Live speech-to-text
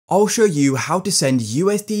I'll show you how to send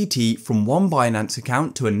USDT from one Binance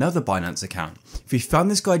account to another Binance account. If you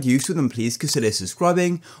found this guide useful, then please consider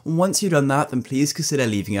subscribing, and once you've done that, then please consider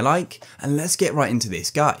leaving a like, and let's get right into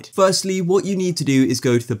this guide. Firstly, what you need to do is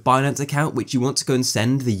go to the Binance account which you want to go and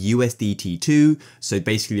send the USDT to, so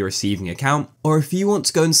basically the receiving account, or if you want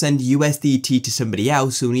to go and send USDT to somebody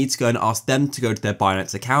else, you'll need to go and ask them to go to their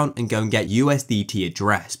Binance account and go and get USDT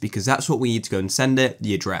address, because that's what we need to go and send it,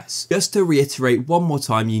 the address. Just to reiterate one more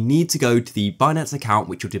time, you need to go to the Binance account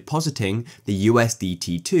which you're depositing the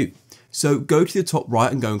USDT to. So go to the top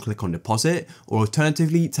right and go and click on deposit, or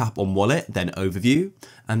alternatively tap on wallet, then overview.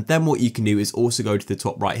 And then what you can do is also go to the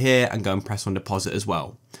top right here and go and press on deposit as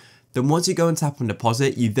well. Then once you go and tap on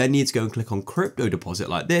deposit, you then need to go and click on crypto deposit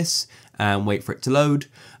like this and wait for it to load.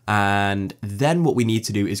 And then what we need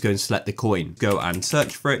to do is go and select the coin, go and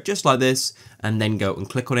search for it just like this, and then go and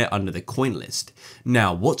click on it under the coin list.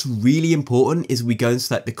 Now, what's really important is we go and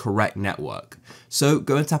select the correct network. So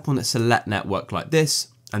go and tap on the select network like this,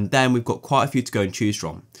 and then we've got quite a few to go and choose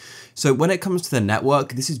from. So when it comes to the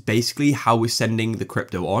network, this is basically how we're sending the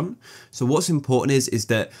crypto on. So what's important is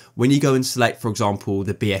that when you go and select, for example,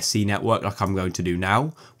 the BSC network, like I'm going to do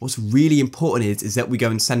now, what's really important is that we go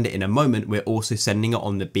and send it in a moment. We're also sending it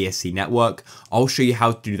on the BSC network. I'll show you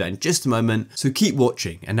how to do that in just a moment. So keep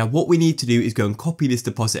watching. And now what we need to do is go and copy this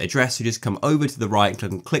deposit address. So just come over to the right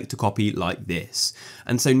and click to copy like this.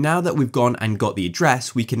 And so now that we've gone and got the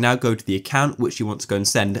address, we can now go to the account which you want to go and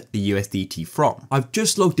send the USDT from. I've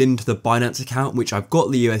just logged into the Binance account which I've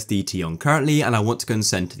got the USDT on currently, and I want to go and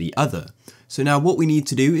send to the other. So now what we need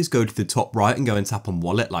to do is go to the top right and go and tap on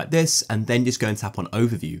wallet like this, and then just go and tap on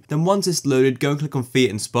overview. Then once it's loaded, go and click on fiat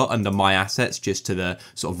and spot under my assets just to the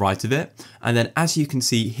sort of right of it. And then as you can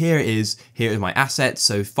see, here is my assets.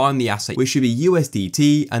 So find the asset, which should be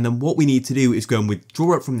USDT. And then what we need to do is go and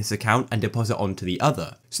withdraw it from this account and deposit onto the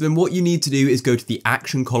other. So then what you need to do is go to the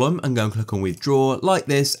action column and go and click on withdraw like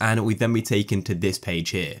this, and we then be taken to this page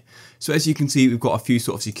here. So as you can see, we've got a few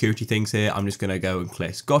sort of security things here. I'm just going to go and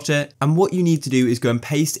click got it. And what you need to do is go and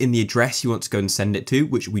paste in the address you want to go and send it to,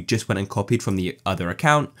 which we just went and copied from the other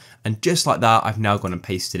account. And just like that, I've now gone and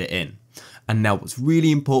pasted it in. And now what's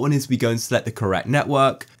really important is we go and select the correct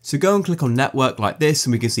network. So go and click on network like this,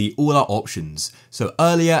 and we can see all our options. So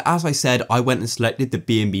earlier, as I said, I went and selected the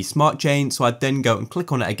BNB Smart Chain. So I'd then go and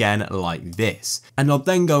click on it again like this. And I'll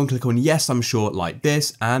then go and click on yes, I'm sure like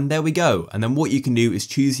this. And there we go. And then what you can do is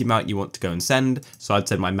choose the amount you want to go and send. So I'd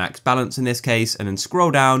send my max balance in this case, and then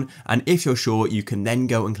scroll down. And if you're sure, you can then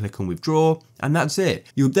go and click on withdraw. And that's it.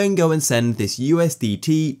 You'll then go and send this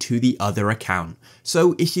USDT to the other account.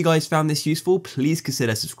 So if you guys found this useful, please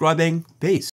consider subscribing. Peace.